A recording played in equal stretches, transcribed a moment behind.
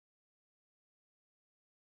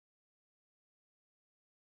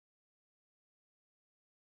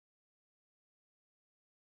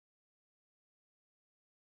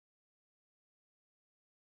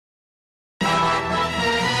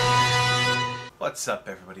What's up,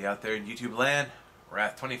 everybody out there in YouTube land?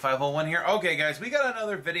 Wrath2501 here. Okay, guys, we got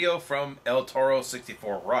another video from Eltorro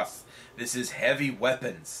 64 Russ. This is heavy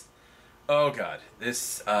weapons. Oh god,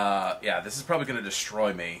 this is probably gonna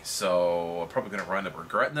destroy me. So I'm probably gonna wind up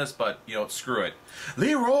regretting this, but you know, screw it.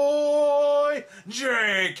 Leroy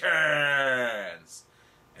Jenkins,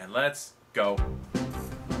 and let's go.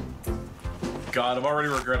 God, I'm already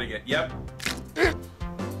regretting it. Yep.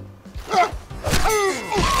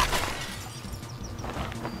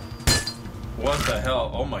 What the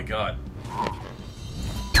hell? Oh my god.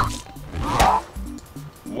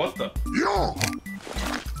 What the?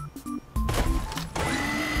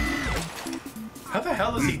 How the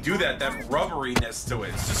hell does he do that? That rubberiness to it.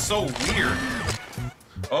 It's just so weird.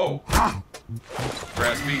 Oh.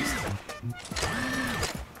 Brass beast.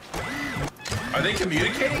 Are they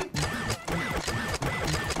communicating?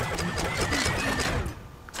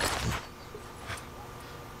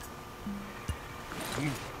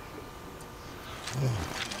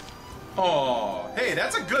 Oh, hey,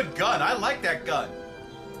 that's a good gun. I like that gun.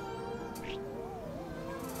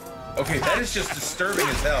 Okay, that is just disturbing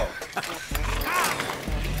as hell.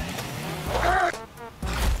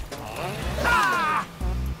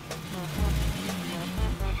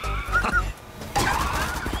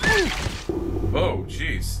 Oh,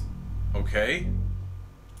 jeez. Okay.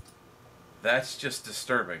 That's just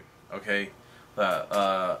disturbing. Okay.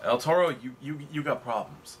 Eltorro, you got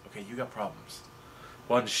problems. Okay, you got problems.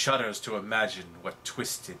 One shudders to imagine what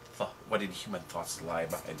what inhuman thoughts lie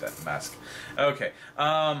behind that mask. Okay,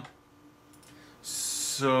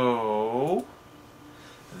 so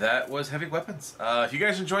that was heavy weapons. If you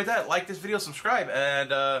guys enjoyed that, like this video, subscribe, and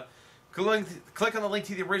click on the link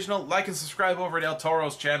to the original. Like and subscribe over at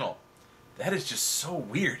Eltorro's channel. That is just so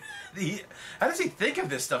weird. How does he think of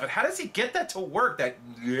this stuff, and how does he get that to work? That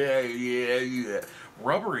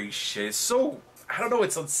rubbery shit is so, I don't know,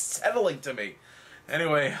 it's unsettling to me.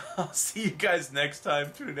 Anyway, I'll see you guys next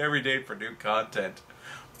time. Tune in every day for new content.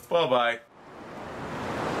 Bye-bye.